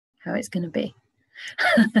how it's going to be.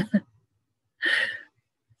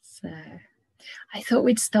 So I thought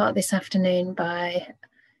we'd start this afternoon by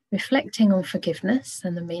reflecting on forgiveness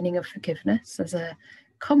and the meaning of forgiveness as a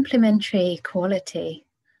complementary quality,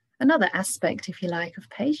 another aspect, if you like, of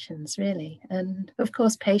patience, really. And of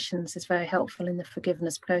course, patience is very helpful in the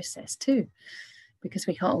forgiveness process too, because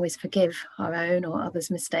we can't always forgive our own or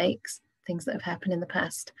others' mistakes, things that have happened in the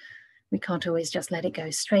past. We can't always just let it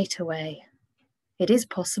go straight away. It is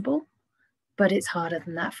possible, but it's harder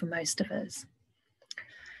than that for most of us.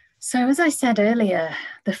 So as I said earlier,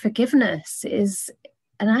 the forgiveness is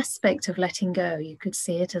an aspect of letting go. You could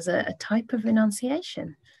see it as a type of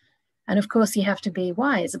renunciation. And of course, you have to be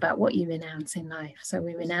wise about what you renounce in life. So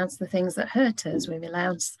we renounce the things that hurt us. We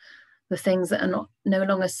renounce the things that are no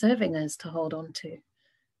longer serving us to hold on to,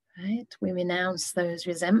 right? We renounce those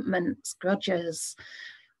resentments, grudges,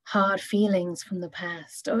 hard feelings from the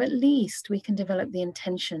past, or at least we can develop the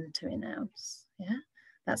intention to renounce, yeah?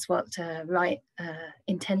 That's what right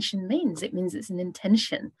intention means. It means it's an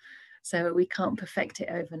intention. So we can't perfect it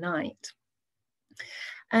overnight.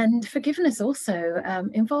 And forgiveness also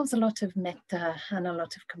involves a lot of metta and a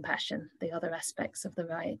lot of compassion, the other aspects of the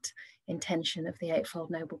right intention of the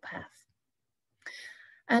Eightfold Noble Path.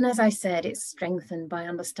 And as I said, it's strengthened by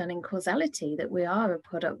understanding causality, that we are a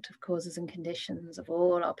product of causes and conditions of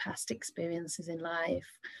all our past experiences in life.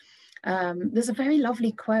 There's a very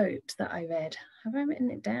lovely quote that I read. Have I written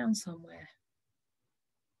it down somewhere?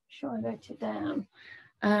 Sure, I wrote it down.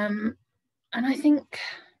 And I think,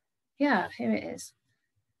 yeah, here it is.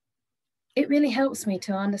 It really helps me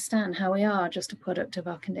to understand how we are just a product of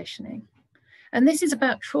our conditioning. And this is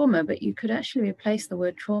about trauma, but you could actually replace the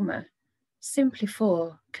word trauma simply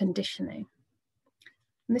for conditioning.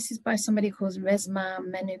 And this is by somebody called Resmaa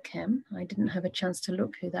Menakem. I didn't have a chance to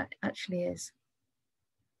look who that actually is.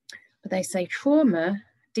 But they say trauma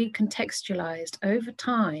decontextualized over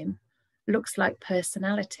time looks like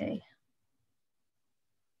personality.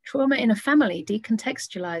 Trauma in a family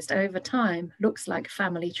decontextualized over time looks like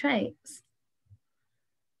family traits.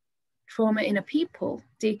 Trauma in a people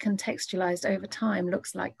decontextualized over time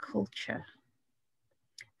looks like culture.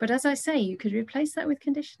 But as I say, you could replace that with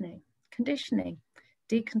conditioning. Conditioning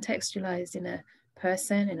decontextualized in a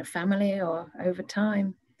person, in a family, or over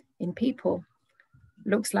time in people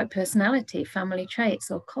looks like personality, family traits,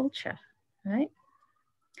 or culture, right?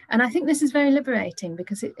 And I think this is very liberating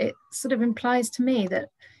because it sort of implies to me that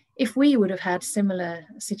if we would have had similar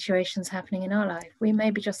situations happening in our life, we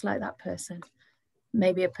may be just like that person,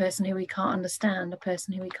 maybe a person who we can't understand, a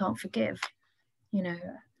person who we can't forgive. You know,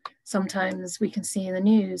 sometimes we can see in the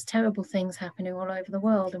news terrible things happening all over the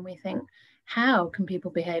world, and we think, how can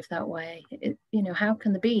people behave that way? You know, how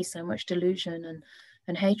can there be so much delusion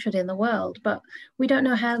and hatred in the world? But we don't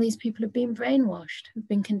know how these people have been brainwashed, have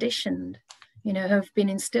been conditioned, you know, have been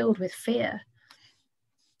instilled with fear.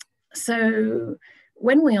 So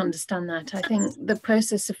when we understand that, I think the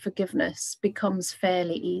process of forgiveness becomes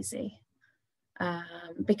fairly easy.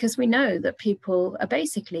 Because we know that people are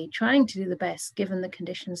basically trying to do the best given the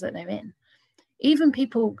conditions that they're in. Even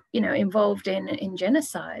people, you know, involved in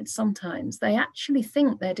genocide, sometimes they actually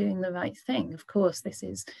think they're doing the right thing. Of course, this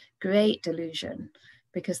is great delusion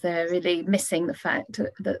because they're really missing the fact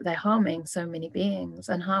that they're harming so many beings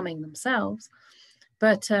and harming themselves.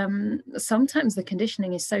 But sometimes the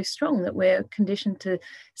conditioning is so strong that we're conditioned to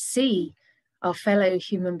see our fellow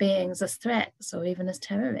human beings as threats or even as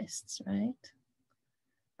terrorists, right?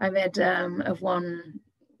 I read of one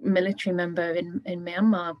military member in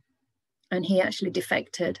Myanmar, and he actually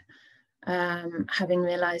defected, having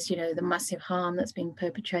realized, you know, the massive harm that's being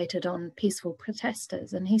perpetrated on peaceful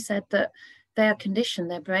protesters. And he said that they are conditioned,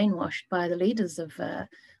 they're brainwashed by the leaders of the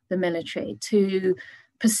military to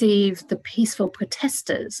perceive the peaceful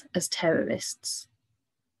protesters as terrorists.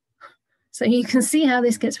 So you can see how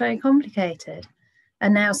this gets very complicated.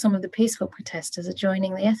 And now some of the peaceful protesters are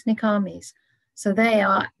joining the ethnic armies. So they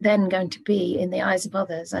are then going to be, in the eyes of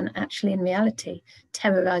others, and actually in reality,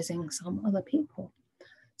 terrorizing some other people.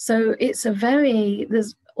 So it's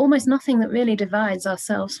there's almost nothing that really divides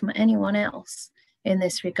ourselves from anyone else in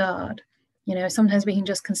this regard. You know, sometimes we can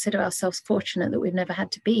just consider ourselves fortunate that we've never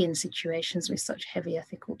had to be in situations with such heavy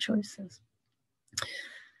ethical choices.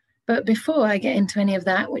 But before I get into any of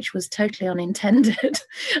that, which was totally unintended,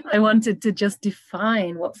 I wanted to just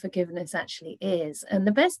define what forgiveness actually is. And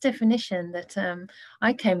the best definition that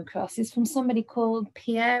I came across is from somebody called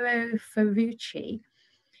Piero Ferrucci.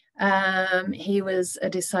 He was a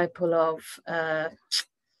disciple of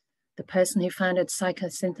the person who founded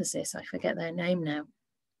psychosynthesis. I forget their name now.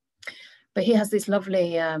 But he has this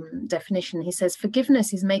lovely definition. He says,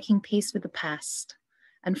 forgiveness is making peace with the past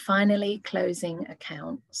and finally closing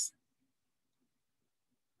accounts.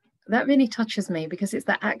 That really touches me because it's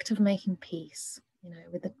the act of making peace,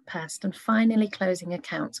 with the past and finally closing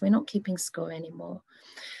accounts. We're not keeping score anymore.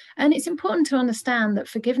 And it's important to understand that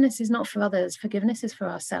forgiveness is not for others. Forgiveness is for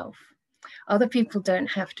ourselves. Other people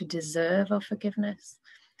don't have to deserve our forgiveness.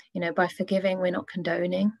 By forgiving, we're not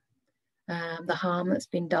condoning the harm that's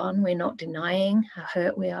been done. We're not denying how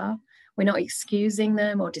hurt we are. We're not excusing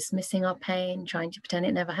them or dismissing our pain, trying to pretend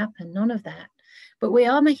it never happened. None of that. But we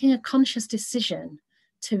are making a conscious decision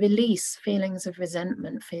to release feelings of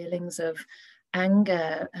resentment, feelings of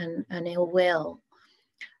anger and ill will,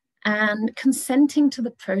 and consenting to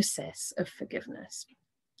the process of forgiveness,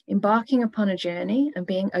 embarking upon a journey and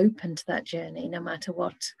being open to that journey, no matter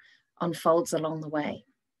what unfolds along the way.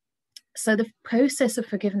 So the process of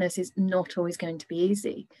forgiveness is not always going to be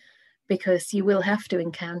easy, because you will have to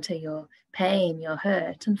encounter your pain, your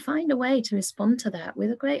hurt, and find a way to respond to that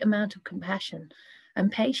with a great amount of compassion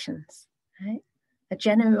and patience, right? A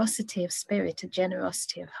generosity of spirit, a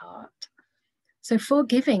generosity of heart. So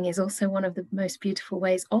forgiving is also one of the most beautiful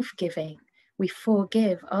ways of giving. We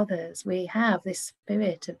forgive others. We have this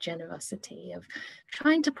spirit of generosity, of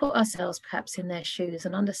trying to put ourselves perhaps in their shoes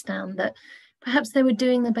and understand that perhaps they were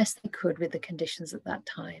doing the best they could with the conditions at that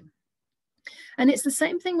time. And it's the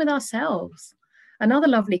same thing with ourselves. Another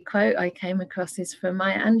lovely quote I came across is from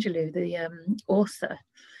Maya Angelou, the author.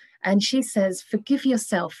 And she says, "Forgive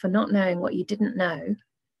yourself for not knowing what you didn't know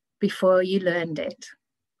before you learned it."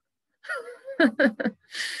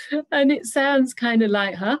 And it sounds kind of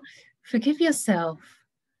like, forgive yourself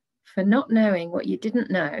for not knowing what you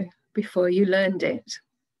didn't know before you learned it.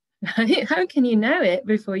 How can you know it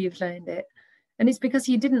before you've learned it? And it's because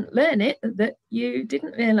you didn't learn it that you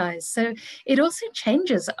didn't realize. So it also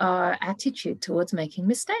changes our attitude towards making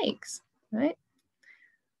mistakes, right?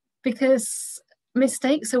 Because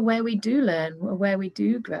mistakes are where we do learn, or where we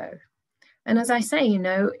do grow. And as I say,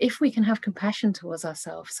 if we can have compassion towards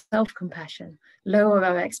ourselves, self-compassion, lower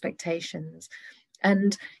our expectations,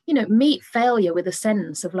 and, meet failure with a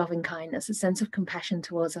sense of loving kindness, a sense of compassion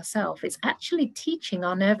towards ourselves, it's actually teaching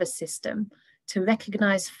our nervous system to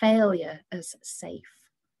recognize failure as safe.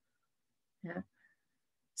 Yeah.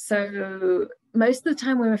 So most of the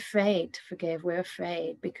time we're afraid to forgive. We're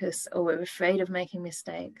afraid we're afraid of making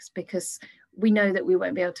mistakes because we know that we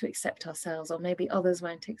won't be able to accept ourselves, or maybe others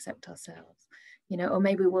won't accept ourselves, or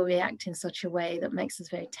maybe we'll react in such a way that makes us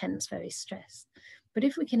very tense, very stressed. But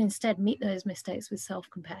if we can instead meet those mistakes with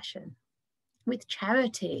self-compassion, with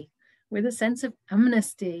charity, with a sense of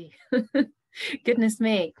amnesty, goodness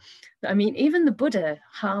me. I mean, even the Buddha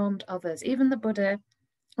harmed others. Even the Buddha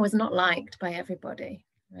was not liked by everybody,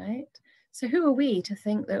 right? So who are we to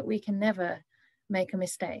think that we can never make a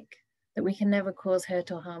mistake, that we can never cause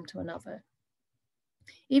hurt or harm to another?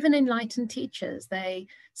 Even enlightened teachers, they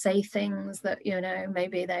say things that,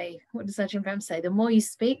 maybe what does Ajahn Brahm say? The more you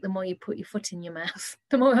speak, the more you put your foot in your mouth,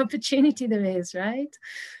 the more opportunity there is, right?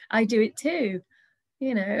 I do it too.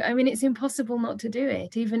 It's impossible not to do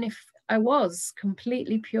it. Even if I was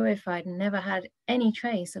completely purified and never had any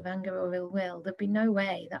trace of anger or ill will, there'd be no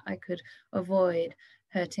way that I could avoid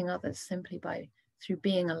hurting others simply through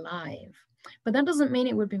being alive. But that doesn't mean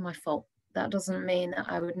it would be my fault. That doesn't mean that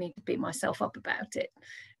I would need to beat myself up about it,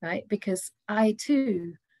 right? Because I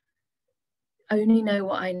too only know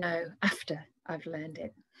what I know after I've learned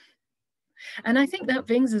it. And I think that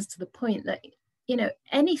brings us to the point that,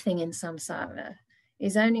 anything in samsara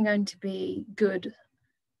is only going to be good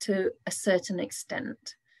to a certain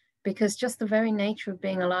extent, because just the very nature of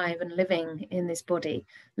being alive and living in this body,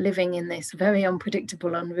 living in this very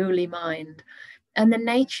unpredictable, unruly mind, and the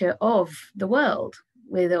nature of the world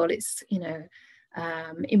with all its,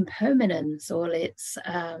 impermanence, all its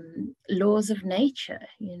laws of nature,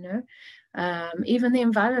 even the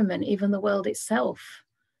environment, even the world itself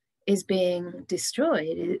is being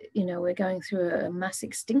destroyed. We're going through a mass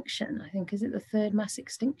extinction. I think, is it the third mass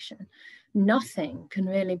extinction? Nothing can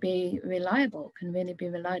really be reliable, can really be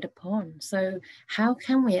relied upon. So how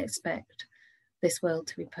can we expect this world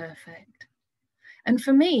to be perfect? And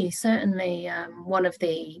for me, certainly one of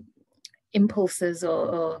the impulses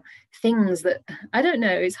or things that, I don't know,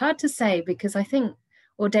 it's hard to say, because I think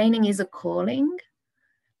ordaining is a calling.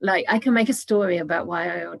 Like, I can make a story about why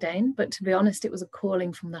I ordained, but to be honest, it was a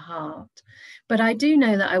calling from the heart. But I do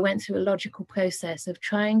know that I went through a logical process of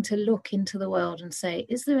trying to look into the world and say,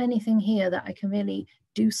 is there anything here that I can really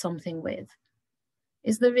do something with?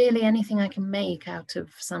 Is there really anything I can make out of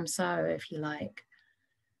samsara, if you like?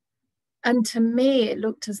 And to me, it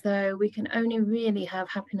looked as though we can only really have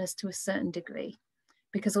happiness to a certain degree.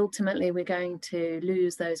 because ultimately we're going to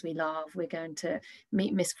lose those we love. We're going to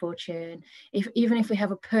meet misfortune. Even if we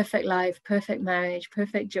have a perfect life, perfect marriage,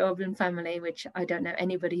 perfect job and family, which I don't know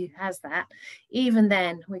anybody who has that, even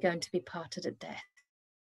then we're going to be parted at death.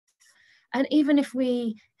 And even if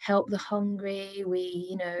we help the hungry,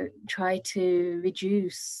 we, try to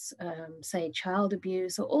reduce, say, child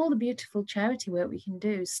abuse, or all the beautiful charity work we can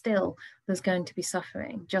do, still there's going to be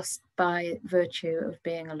suffering just by virtue of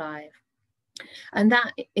being alive. And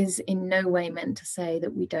that is in no way meant to say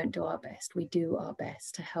that we don't do our best. We do our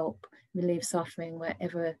best to help relieve suffering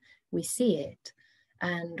wherever we see it.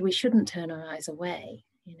 And we shouldn't turn our eyes away.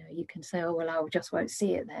 You can say, oh, well, I just won't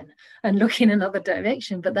see it then, and look in another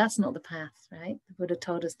direction. But that's not the path, right? The Buddha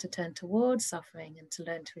told us to turn towards suffering and to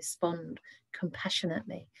learn to respond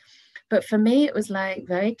compassionately. But for me, it was like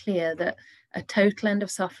very clear that a total end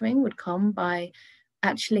of suffering would come by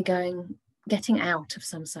actually getting out of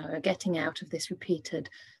samsara, getting out of this repeated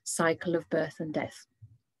cycle of birth and death.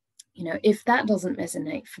 If that doesn't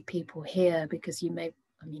resonate for people here, because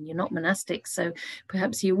you're not monastic, so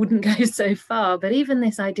perhaps you wouldn't go so far, but even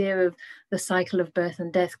this idea of the cycle of birth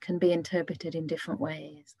and death can be interpreted in different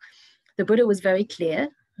ways. The Buddha was very clear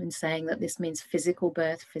in saying that this means physical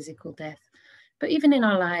birth, physical death. But even in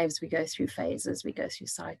our lives, we go through phases, we go through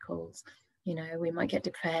cycles. We might get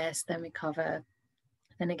depressed, then recover,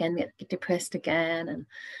 then again get depressed again, and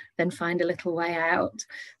then find a little way out.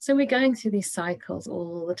 So we're going through these cycles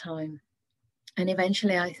all the time. And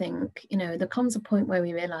eventually, I think, there comes a point where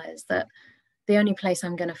we realize that the only place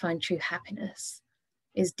I'm going to find true happiness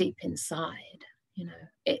is deep inside.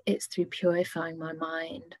 It's through purifying my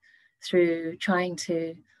mind, through trying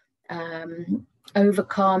to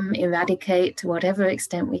overcome, eradicate to whatever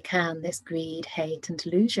extent we can this greed, hate, and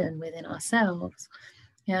delusion within ourselves.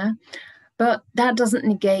 Yeah. But that doesn't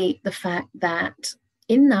negate the fact that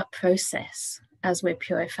in that process, as we're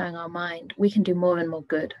purifying our mind, we can do more and more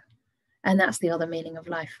good. And that's the other meaning of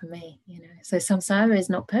life for me. So samsara is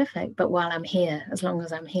not perfect, but while I'm here, as long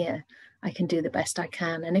as I'm here, I can do the best I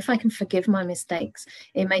can. And if I can forgive my mistakes,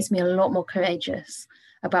 it makes me a lot more courageous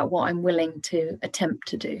about what I'm willing to attempt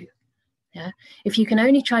to do. Yeah. If you can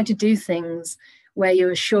only try to do things where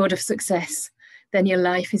you're assured of success, then your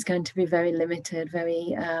life is going to be very limited,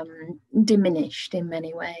 very diminished in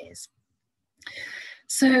many ways.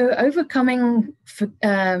 So overcoming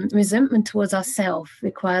resentment towards ourselves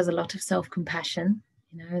requires a lot of self-compassion.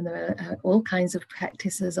 There are all kinds of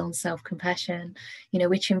practices on self-compassion,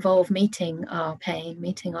 which involve meeting our pain,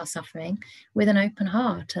 meeting our suffering with an open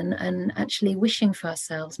heart, and actually wishing for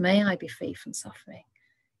ourselves, may I be free from suffering.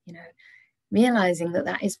 Realizing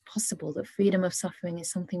that is possible, that freedom of suffering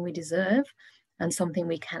is something we deserve and something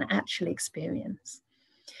we can actually experience.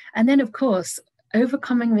 And then, of course,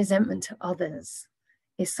 overcoming resentment to others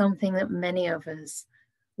is something that many of us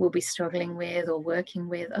will be struggling with or working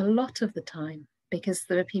with a lot of the time, because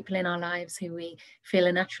there are people in our lives who we feel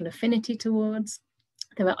a natural affinity towards.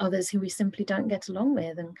 There are others who we simply don't get along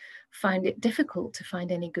with and find it difficult to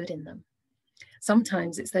find any good in them.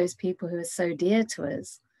 Sometimes it's those people who are so dear to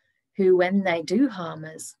us who, when they do harm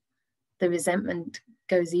us, the resentment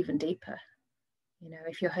goes even deeper.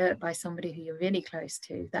 If you're hurt by somebody who you're really close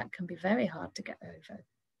to, that can be very hard to get over.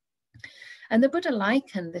 And the Buddha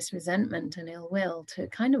likened this resentment and ill will to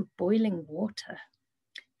kind of boiling water.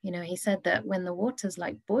 He said that when the water's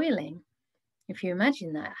like boiling, if you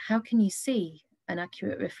imagine that, how can you see an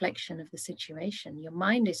accurate reflection of the situation? Your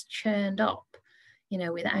mind is churned up,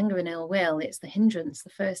 with anger and ill will. It's the hindrance, the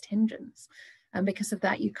first hindrance. And because of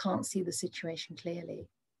that, you can't see the situation clearly.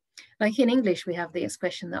 Like in English, we have the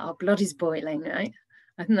expression that our blood is boiling, right?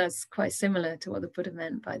 I think that's quite similar to what the Buddha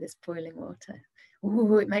meant by this boiling water.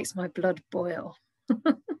 Oh, it makes my blood boil.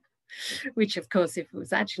 Which, of course, if it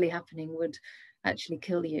was actually happening, would actually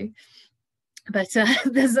kill you. But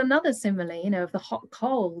there's another simile, of the hot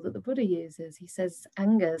coal that the Buddha uses. He says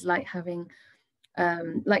anger is like having,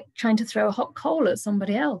 like trying to throw a hot coal at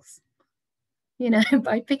somebody else.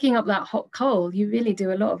 By picking up that hot coal, you really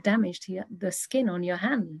do a lot of damage to the skin on your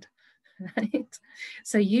hand. Right?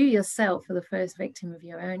 So you yourself are the first victim of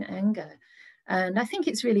your own anger. And I think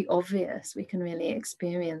it's really obvious we can really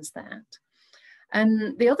experience that.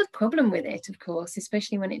 And the other problem with it, of course,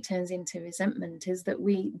 especially when it turns into resentment, is that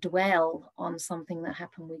we dwell on something that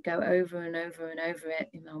happened. We go over and over and over it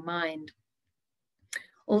in our mind.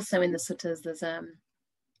 Also in the suttas, there's, I'm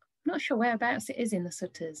not sure whereabouts it is in the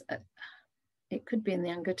suttas. It could be in the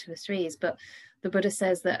Anguttara Threes, but the Buddha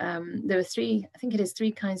says that there are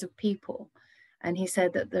three kinds of people. And he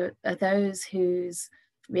said that there are those whose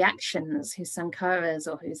reactions, whose sankharas,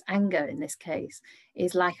 or whose anger in this case,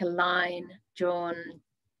 is like a line drawn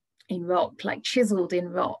in rock, like chiseled in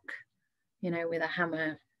rock, with a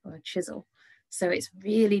hammer or a chisel. So it's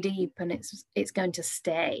really deep and it's going to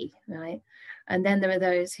stay, right? And then there are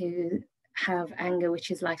those who have anger, which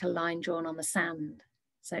is like a line drawn on the sand.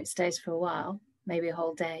 So it stays for a while, maybe a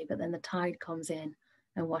whole day, but then the tide comes in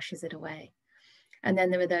and washes it away. And then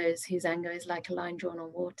there are those whose anger is like a line drawn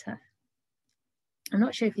on water. I'm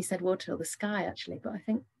not sure if he said water or the sky, actually, but I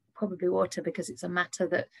think probably water, because it's a matter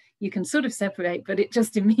that you can sort of separate, but it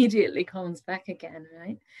just immediately comes back again,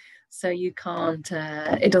 right? So you can't,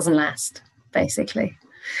 it doesn't last, basically.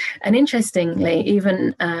 And interestingly,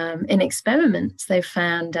 even in experiments, they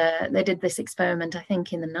found, they did this experiment, I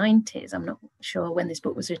think in the 90s, I'm not sure when this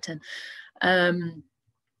book was written, and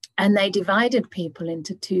they divided people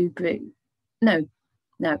into two groups. No,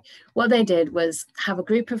 what they did was have a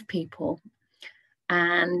group of people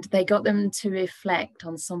and they got them to reflect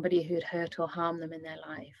on somebody who had hurt or harmed them in their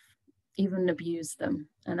life, even abused them.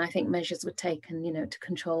 And I think measures were taken, to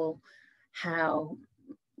control how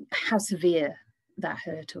severe that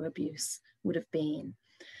hurt or abuse would have been.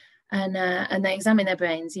 And they examined their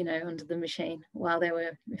brains, under the machine while they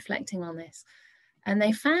were reflecting on this. And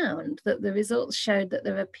they found that the results showed that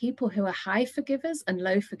there are people who are high forgivers and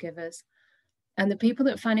low forgivers. And the people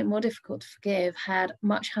that find it more difficult to forgive had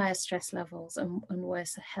much higher stress levels and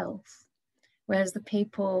worse health. Whereas the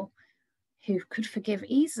people who could forgive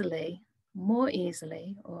easily, more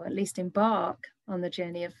easily, or at least embark on the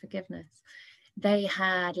journey of forgiveness, they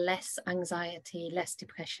had less anxiety, less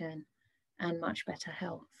depression, and much better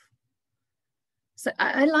health. So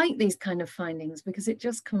I like these kind of findings because it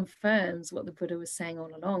just confirms what the Buddha was saying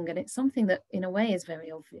all along. And it's something that in a way is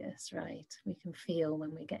very obvious, right? We can feel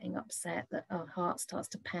when we're getting upset that our heart starts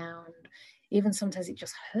to pound. Even sometimes it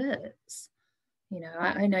just hurts.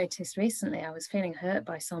 I noticed recently I was feeling hurt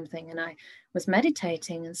by something and I was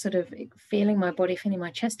meditating and sort of feeling my body, feeling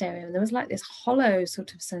my chest area. And there was like this hollow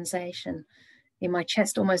sort of sensation in my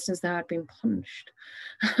chest, almost as though I'd been punched.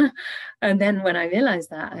 And then when I realized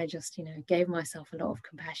that, I just, gave myself a lot of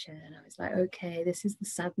compassion. And I was like, okay, this is the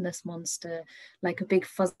sadness monster, like a big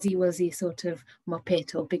fuzzy wuzzy sort of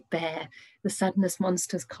muppet or big bear. The sadness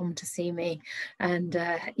monster's come to see me. And,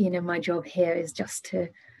 my job here is just to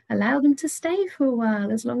allow them to stay for a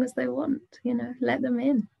while, as long as they want, let them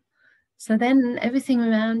in. So then everything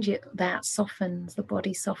around you, that softens, the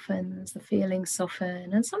body softens, the feelings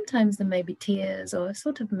soften, and sometimes there may be tears or a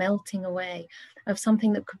sort of melting away of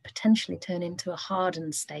something that could potentially turn into a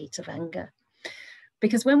hardened state of anger.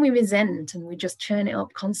 Because when we resent and we just churn it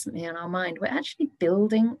up constantly in our mind, we're actually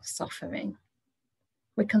building suffering.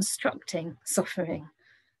 We're constructing suffering,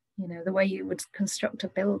 the way you would construct a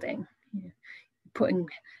building. Putting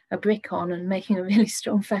a brick on and making a really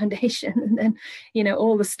strong foundation, and then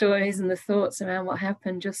all the stories and the thoughts around what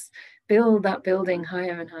happened just build that building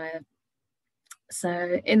higher and higher.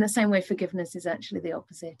 So in the same way, forgiveness is actually the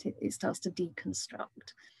opposite. It starts to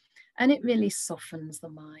deconstruct and it really softens the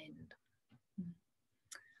mind.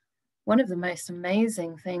 One of the most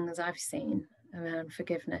amazing things I've seen around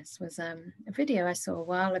forgiveness was a video I saw a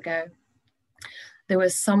while ago. There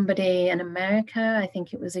was somebody in America, I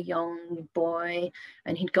think it was a young boy,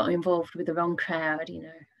 and he'd got involved with the wrong crowd,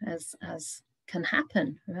 as can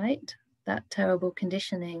happen, right? That terrible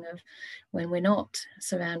conditioning of when we're not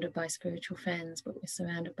surrounded by spiritual friends, but we're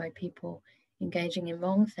surrounded by people engaging in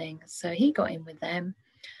wrong things. So he got in with them,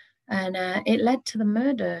 and it led to the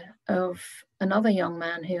murder of another young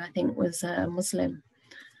man who I think was a Muslim.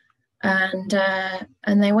 And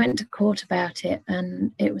they went to court about it,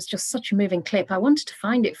 and it was just such a moving clip. I wanted to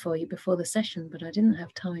find it for you before the session, but I didn't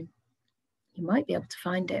have time. You might be able to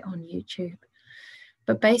find it on YouTube.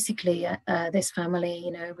 But basically, this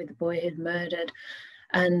family, with the boy who'd murdered,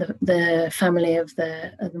 and the family of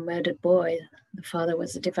the murdered boy, the father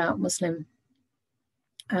was a devout Muslim,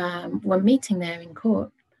 were meeting there in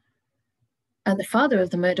court. And the father of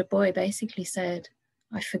the murdered boy basically said,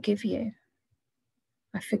 "I forgive you.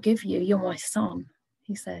 I forgive you, you're my son,"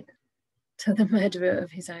 he said, to the murderer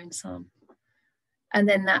of his own son. And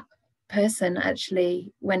then that person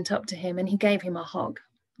actually went up to him and he gave him a hug.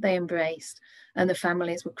 They embraced, and the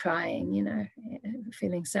families were crying,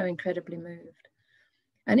 feeling so incredibly moved.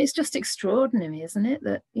 And it's just extraordinary, isn't it,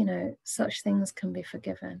 that, such things can be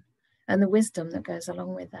forgiven. And the wisdom that goes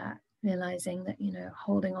along with that, realizing that,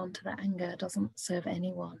 holding on to that anger doesn't serve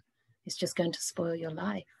anyone. It's just going to spoil your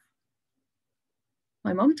life.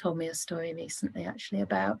 My mom told me a story recently, actually,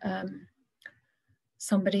 about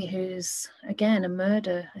somebody who's, again, a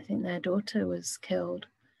murder. I think their daughter was killed.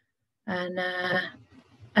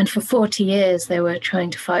 And for 40 years, they were trying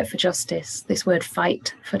to fight for justice, this word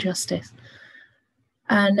fight for justice.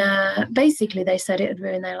 And basically they said it would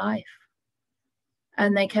ruin their life.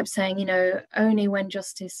 And they kept saying, you know, only when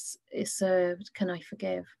justice is served can I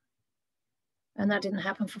forgive. And that didn't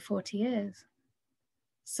happen for 40 years.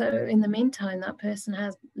 So in the meantime, that person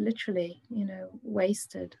has literally, you know,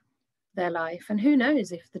 wasted their life. And who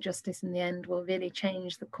knows if the justice in the end will really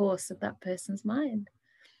change the course of that person's mind.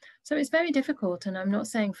 So it's very difficult. And I'm not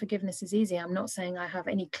saying forgiveness is easy. I'm not saying I have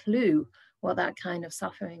any clue what that kind of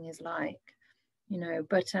suffering is like, you know,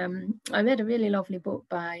 but I read a really lovely book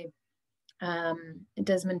by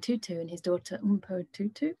Desmond Tutu and his daughter Umpo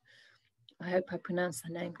Tutu. I hope I pronounced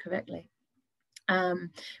her name correctly.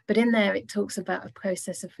 But in there it talks about a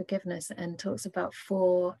process of forgiveness and talks about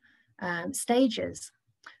 4 stages.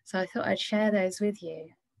 So I thought I'd share those with you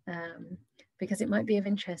because it might be of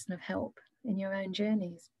interest and of help in your own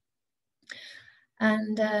journeys.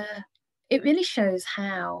 And it really shows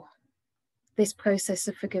how this process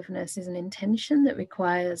of forgiveness is an intention that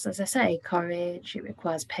requires, as I say, courage, it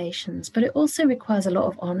requires patience, but it also requires a lot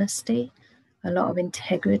of honesty, a lot of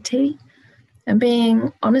integrity, and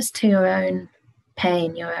being honest to your own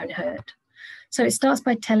pain, your own hurt. So it starts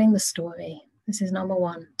by telling the story. This is number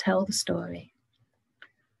 1, tell the story.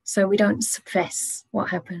 So we don't suppress what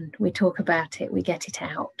happened. We talk about it, we get it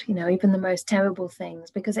out, you know, even the most terrible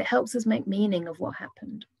things, because it helps us make meaning of what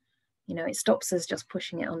happened. You know, it stops us just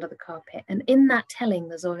pushing it under the carpet. And in that telling,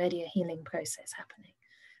 there's already a healing process happening.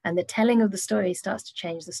 And the telling of the story starts to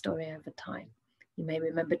change the story over time. You may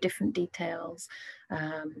remember different details.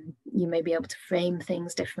 You may be able to frame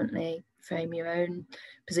things differently, frame your own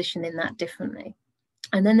position in that differently.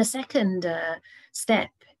 And then the second step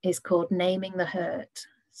is called naming the hurt.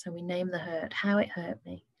 So we name the hurt, how it hurt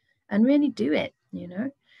me, and really do it, you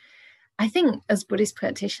know. I think as Buddhist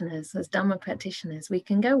practitioners, as Dhamma practitioners, we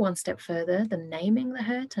can go one step further than naming the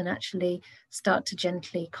hurt and actually start to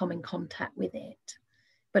gently come in contact with it.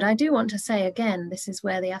 But I do want to say again, this is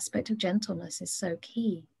where the aspect of gentleness is so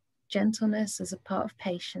key. Gentleness as a part of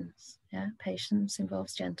patience. Yeah, patience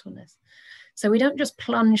involves gentleness. So we don't just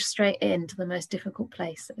plunge straight into the most difficult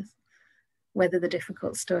places, whether the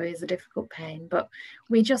difficult story is a difficult pain, but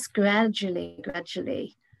we just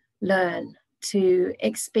gradually learn to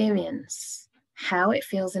experience how it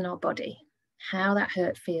feels in our body, how that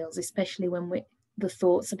hurt feels, especially when the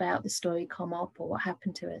thoughts about the story come up or what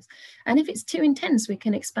happened to us. And if it's too intense, we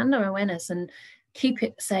can expand our awareness and keep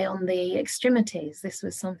it, say, on the extremities. This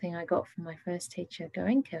was something I got from my first teacher,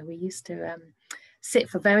 Goenka. We used to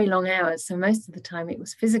sit for very long hours. So most of the time it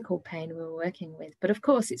was physical pain we were working with. But of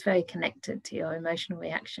course, it's very connected to your emotional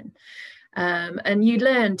reaction. And you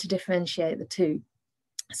learn to differentiate the two.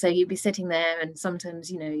 So you'd be sitting there and sometimes,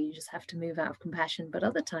 you know, you just have to move out of compassion. But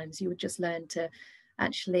other times you would just learn to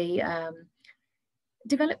actually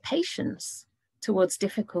develop patience towards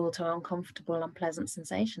difficult or uncomfortable, unpleasant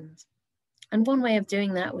sensations. And one way of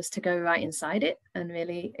doing that was to go right inside it and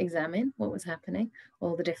really examine what was happening,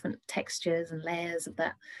 all the different textures and layers of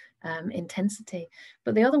that intensity.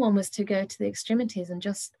 But the other one was to go to the extremities and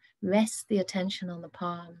just rest the attention on the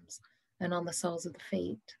palms and on the soles of the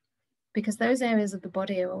feet, because those areas of the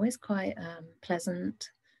body are always quite pleasant,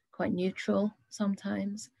 quite neutral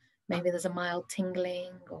sometimes. Maybe there's a mild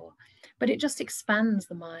tingling, but it just expands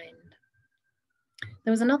the mind.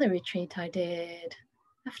 There was another retreat I did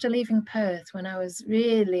after leaving Perth when I was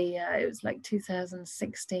really, it was like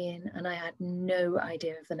 2016, and I had no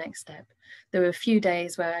idea of the next step. There were a few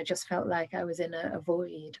days where I just felt like I was in a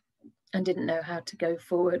void and didn't know how to go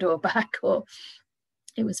forward or back, or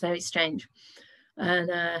it was very strange.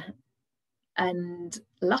 And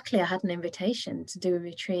luckily I had an invitation to do a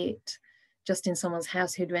retreat just in someone's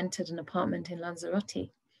house who'd rented an apartment in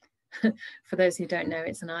Lanzarote. For those who don't know,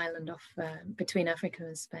 it's an island off between Africa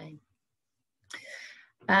and Spain.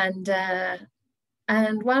 And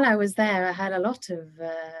while I was there, I had a lot of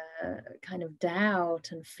kind of doubt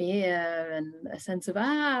and fear and a sense of,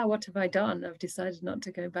 what have I done? I've decided not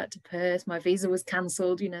to go back to Perth. My visa was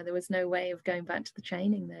cancelled. You know, there was no way of going back to the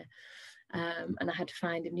training there. And I had to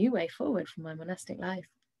find a new way forward for my monastic life.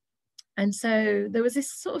 And so there was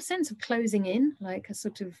this sort of sense of closing in, like a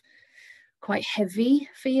sort of quite heavy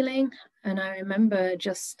feeling. And I remember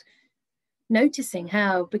just noticing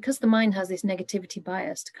how, because the mind has this negativity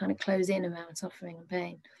bias to kind of close in around suffering and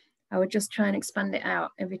pain, I would just try and expand it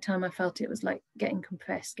out. Every time I felt it was like getting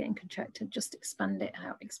compressed, getting contracted, just expand it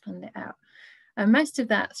out, expand it out. And most of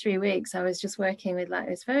that 3 weeks, I was just working with like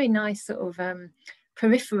this very nice sort of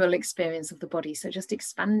peripheral experience of the body. So just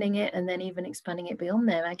expanding it and then even expanding it beyond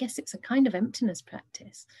there. I guess it's a kind of emptiness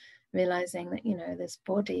practice, realizing that, you know, this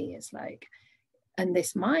body is like, and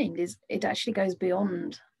this mind is, it actually goes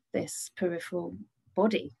beyond this peripheral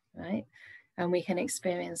body, right? and we can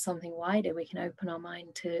experience something wider. We can open our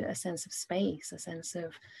mind to a sense of space, a sense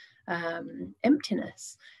of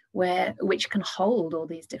emptiness, which can hold all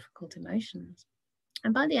these difficult emotions.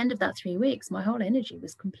 And by the end of that 3 weeks, my whole energy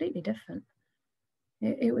was completely different.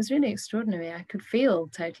 It was really extraordinary. I could feel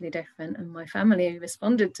totally different, and my family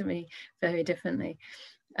responded to me very differently.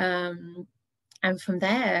 And from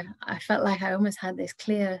there, I felt like I almost had this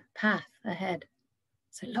clear path ahead.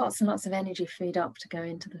 So lots and lots of energy freed up to go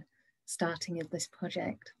into the starting of this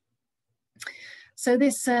project. So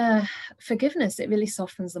this forgiveness, it really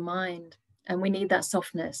softens the mind, and we need that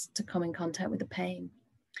softness to come in contact with the pain.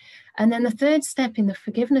 And then the third step in the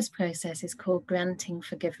forgiveness process is called granting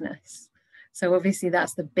forgiveness. So obviously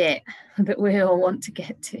that's the bit that we all want to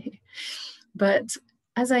get to. But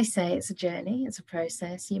as I say, it's a journey, it's a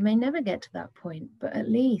process. You may never get to that point, but at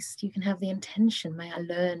least you can have the intention, may I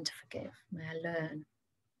learn to forgive, may I learn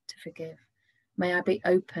to forgive. May I be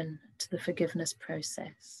open to the forgiveness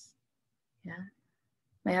process. Yeah.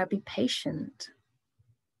 May I be patient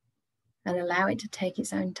and allow it to take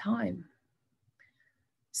its own time.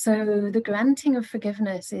 So the granting of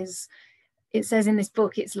forgiveness is, it says in this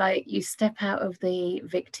book, it's like you step out of the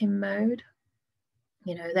victim mode.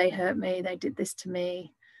 You know, they hurt me, they did this to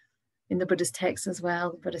me. In the Buddha's text as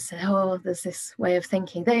well, the Buddha said, oh, there's this way of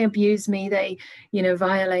thinking. They abused me, they,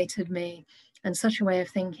 violated me. And such a way of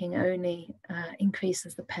thinking only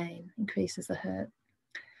increases the pain, increases the hurt.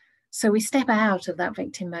 So we step out of that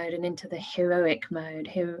victim mode and into the heroic mode,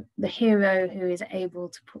 the hero who is able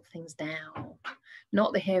to put things down,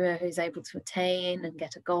 not the hero who's able to attain and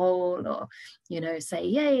get a goal, or, say,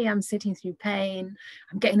 yay, I'm sitting through pain.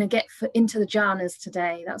 I'm going to get into the jhanas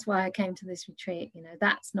today. That's why I came to this retreat.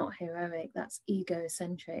 That's not heroic. That's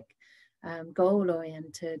egocentric,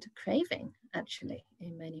 goal-oriented craving, actually,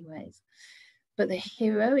 in many ways. But the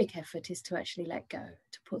heroic effort is to actually let go,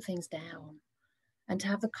 to put things down, and to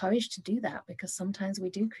have the courage to do that, because sometimes we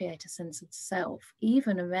do create a sense of self,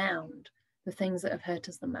 even around the things that have hurt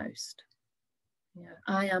us the most.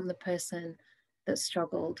 I am the person that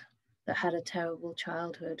struggled, that had a terrible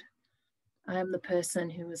childhood. I am the person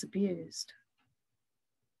who was abused.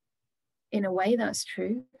 In a way, that's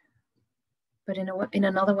true. But in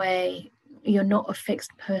another way, you're not a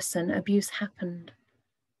fixed person. Abuse happened.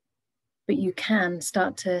 But you can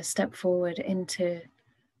start to step forward into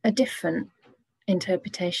a different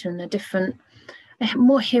interpretation, a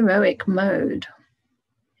more heroic mode.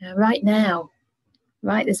 Right now,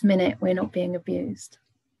 right this minute, we're not being abused.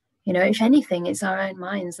 If anything, it's our own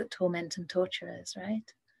minds that torment and torture us,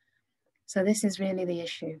 right? So this is really the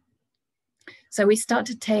issue. So we start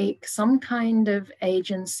to take some kind of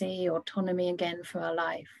agency, autonomy again for our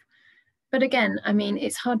life. But again,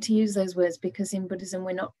 it's hard to use those words, because in Buddhism,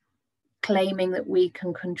 we're not claiming that we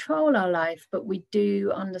can control our life, but we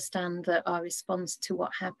do understand that our response to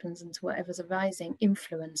what happens and to whatever's arising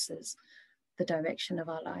influences the direction of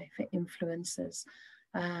our life. It influences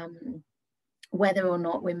whether or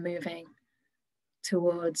not we're moving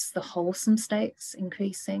towards the wholesome states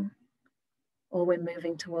increasing, or we're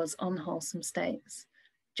moving towards unwholesome states,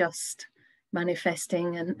 just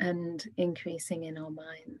manifesting and increasing in our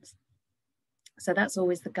minds. So that's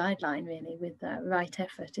always the guideline, really, with the right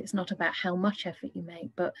effort. It's not about how much effort you make,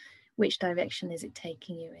 but which direction is it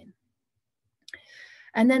taking you in.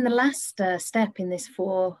 And then the last step in this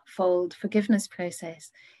fourfold forgiveness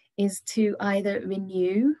process is to either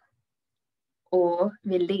renew or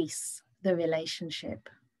release the relationship.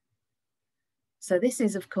 So this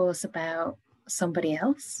is, of course, about somebody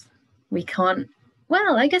else. We can't,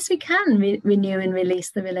 well, I guess we can renew and release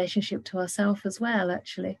the relationship to ourselves as well,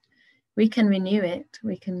 actually. We can renew it.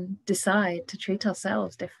 We can decide to treat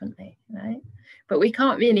ourselves differently, right? But we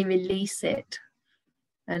can't really release it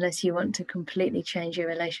unless you want to completely change your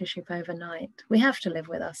relationship overnight. We have to live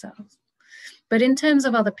with ourselves. But in terms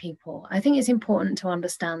of other people, I think it's important to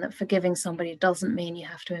understand that forgiving somebody doesn't mean you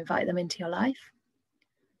have to invite them into your life.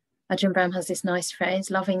 Ajahn Brahm has this nice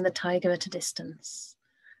phrase, loving the tiger at a distance.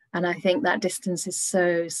 And I think that distance is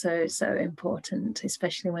so, so, so important,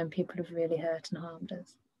 especially when people have really hurt and harmed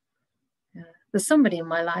us. Yeah. There's somebody in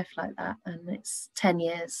my life like that, and it's 10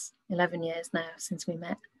 years, 11 years now since we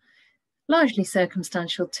met. Largely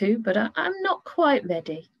circumstantial too, but I'm not quite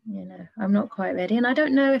ready, I'm not quite ready, and I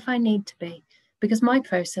don't know if I need to be, because my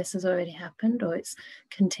process has already happened, or it's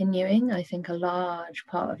continuing. I think a large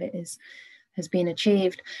part of it has been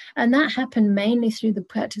achieved, and that happened mainly through the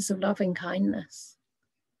practice of loving kindness.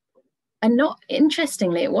 And not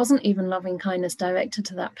interestingly, it wasn't even loving kindness directed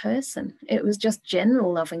to that person. It was just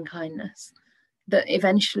general loving kindness that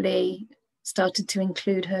eventually started to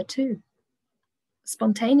include her too,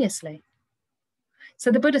 spontaneously. So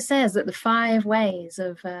the Buddha says that the 5 ways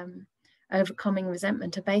of overcoming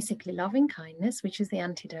resentment are basically loving kindness, which is the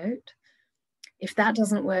antidote. If that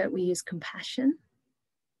doesn't work, we use compassion.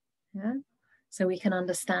 Yeah. So we can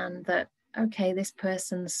understand that, okay, this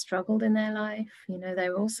person struggled in their life, you know,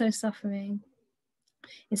 they're also suffering.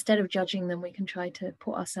 Instead of judging them, we can try to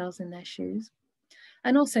put ourselves in their shoes.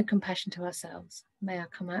 And also compassion to ourselves. May I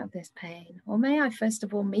come out of this pain? Or may I first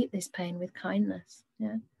of all meet this pain with kindness?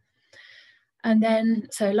 Yeah. And then,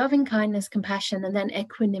 so loving kindness, compassion, and then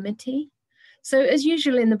equanimity. So as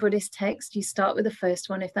usual in the Buddhist text, you start with the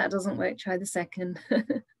first one. If that doesn't work, try the second.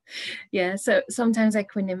 Yeah, so sometimes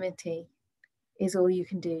equanimity is all you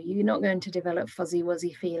can do. You're not going to develop fuzzy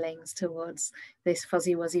wuzzy feelings towards this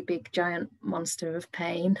fuzzy wuzzy big giant monster of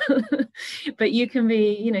pain. But you can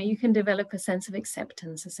be, you know, you can develop a sense of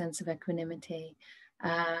acceptance, a sense of equanimity,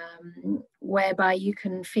 whereby you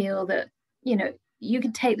can feel that, you know, you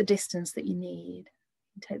can take the distance that you need,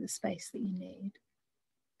 take the space that you need.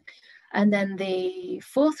 And then the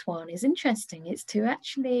 4th one is interesting. It's to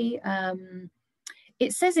actually,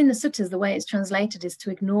 it says in the suttas, the way it's translated is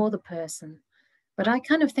to ignore the person. But I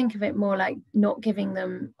kind of think of it more like not giving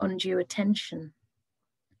them undue attention.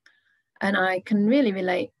 And I can really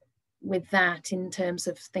relate with that in terms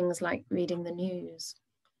of things like reading the news.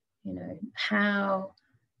 You know, how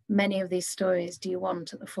many of these stories do you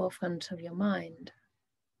want at the forefront of your mind?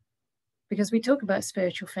 Because we talk about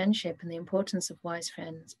spiritual friendship and the importance of wise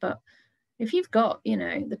friends. But if you've got, you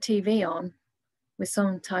know, the TV on with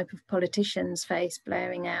some type of politician's face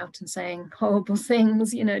blaring out and saying horrible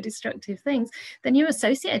things, you know, destructive things, then you're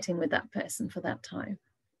associating with that person for that time.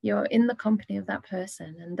 You're in the company of that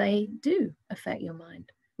person, and they do affect your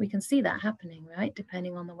mind. We can see that happening, right?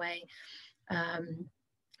 Depending on the way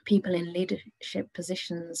people in leadership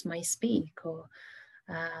positions may speak, or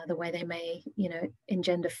the way they may, you know,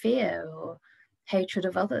 engender fear or hatred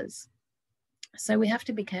of others. So we have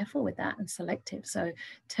to be careful with that and selective. So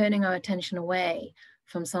turning our attention away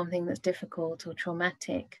from something that's difficult or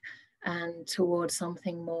traumatic and towards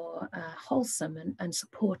something more wholesome and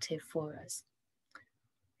supportive for us.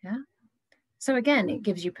 Yeah. So again, it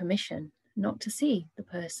gives you permission not to see the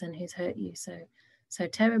person who's hurt you so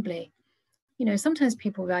terribly. You know, sometimes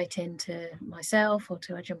people write into myself or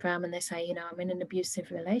to Ajahn Brahm and they say, you know, I'm in an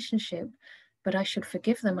abusive relationship, but I should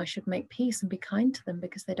forgive them. I should make peace and be kind to them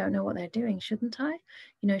because they don't know what they're doing, shouldn't I?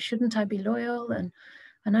 You know, shouldn't I be loyal? And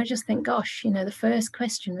I just think, gosh, you know, the first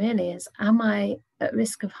question really is, am I at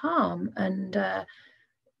risk of harm? And,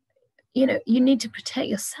 you know, you need to protect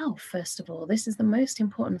yourself, first of all. This is the most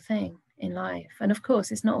important thing in life. And of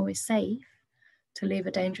course, it's not always safe to leave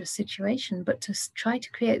a dangerous situation, but to try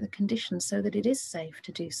to create the conditions so that it is safe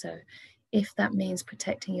to do so, if that means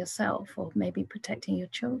protecting yourself or maybe protecting your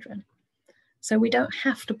children. So we don't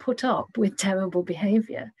have to put up with terrible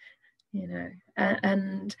behavior, you know,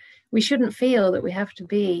 and we shouldn't feel that we have to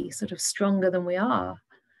be sort of stronger than we are,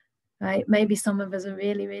 right? Maybe some of us are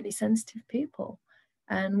really, really sensitive people,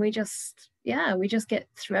 and we just get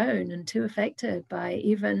thrown and too affected by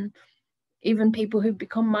even people who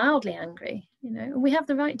become mildly angry, you know. And we have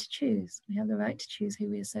the right to choose. We have the right to choose who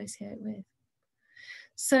we associate with.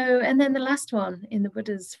 So, and then the last one in the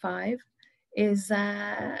Buddha's 5 is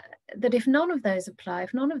that if none of those apply,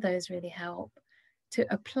 if none of those really help,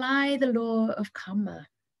 to apply the law of karma.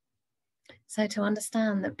 So to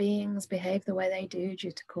understand that beings behave the way they do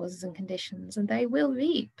due to causes and conditions, and they will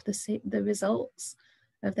reap the results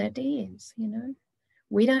of their deeds, you know.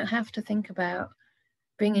 We don't have to think about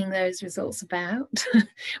bringing those results about.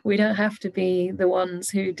 We don't have to be the ones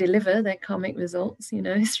who deliver their karmic results, you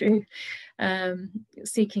know, through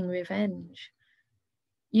seeking revenge.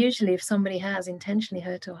 Usually if somebody has intentionally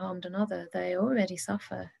hurt or harmed another, they already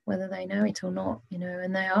suffer, whether they know it or not, you know,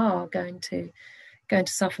 and they are going to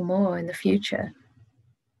suffer more in the future.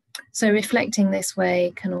 So reflecting this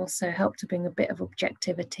way can also help to bring a bit of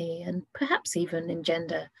objectivity and perhaps even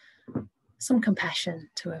engender some compassion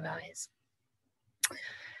to arise.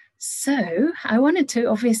 So I wanted to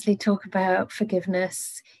obviously talk about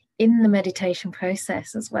forgiveness in the meditation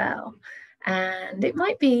process as well. And it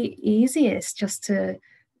might be easiest just to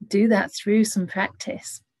do that through some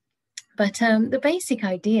practice. But the basic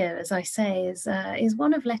idea, as I say, is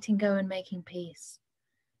one of letting go and making peace.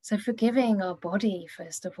 So forgiving our body,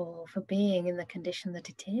 first of all, for being in the condition that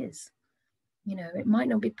it is. You know, it might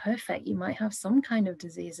not be perfect. You might have some kind of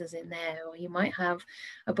diseases in there, or you might have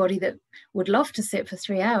a body that would love to sit for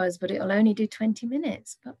 3 hours, but it'll only do 20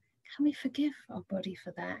 minutes. But can we forgive our body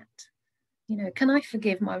for that? You know, can I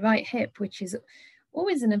forgive my right hip, which is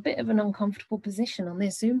always in a bit of an uncomfortable position on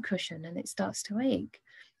this Zoom cushion, and it starts to ache?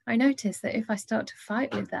 I notice that if I start to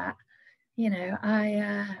fight with that, you know,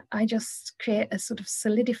 I just create a sort of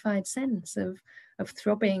solidified sense of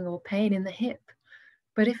throbbing or pain in the hip.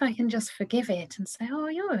 But if I can just forgive it and say, oh,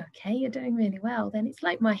 you're okay, you're doing really well, then it's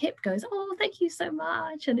like my hip goes, oh, thank you so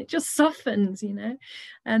much. And it just softens, you know,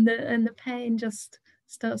 and the pain just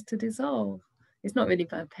starts to dissolve. It's not really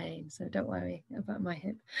bad pain, so don't worry about my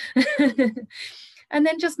hip. And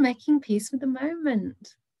then just making peace with the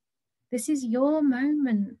moment. This is your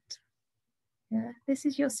moment. Yeah, this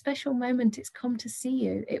is your special moment. It's come to see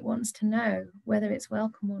you. It wants to know whether it's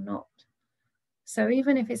welcome or not. So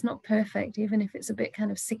even if it's not perfect, even if it's a bit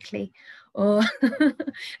kind of sickly or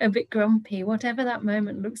a bit grumpy, whatever that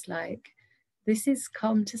moment looks like, this is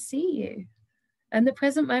come to see you. And the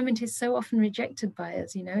present moment is so often rejected by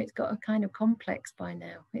us, you know, it's got a kind of complex by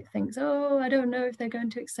now. It thinks, oh, I don't know if they're going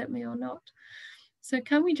to accept me or not. So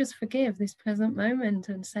can we just forgive this present moment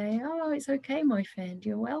and say, oh, it's okay, my friend,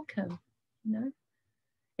 you're welcome, you know?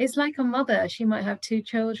 It's like a mother, she might have two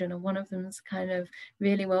children and one of them's kind of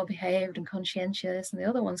really well behaved and conscientious and the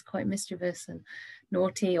other one's quite mischievous and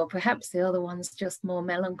naughty, or perhaps the other one's just more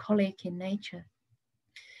melancholic in nature.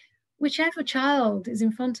 Whichever child is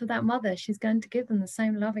in front of that mother, she's going to give them the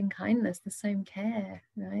same loving kindness, the same care,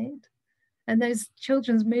 right? And those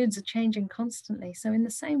children's moods are changing constantly. So in the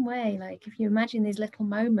same way, like if you imagine these little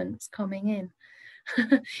moments coming in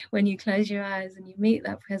when you close your eyes and you meet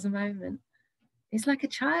that present moment, it's like a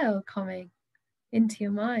child coming into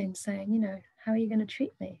your mind saying, you know, how are you going to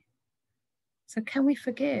treat me? So can we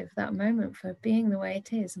forgive that moment for being the way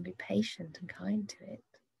it is and be patient and kind to it?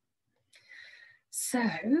 So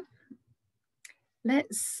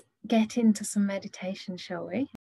let's get into some meditation, shall we?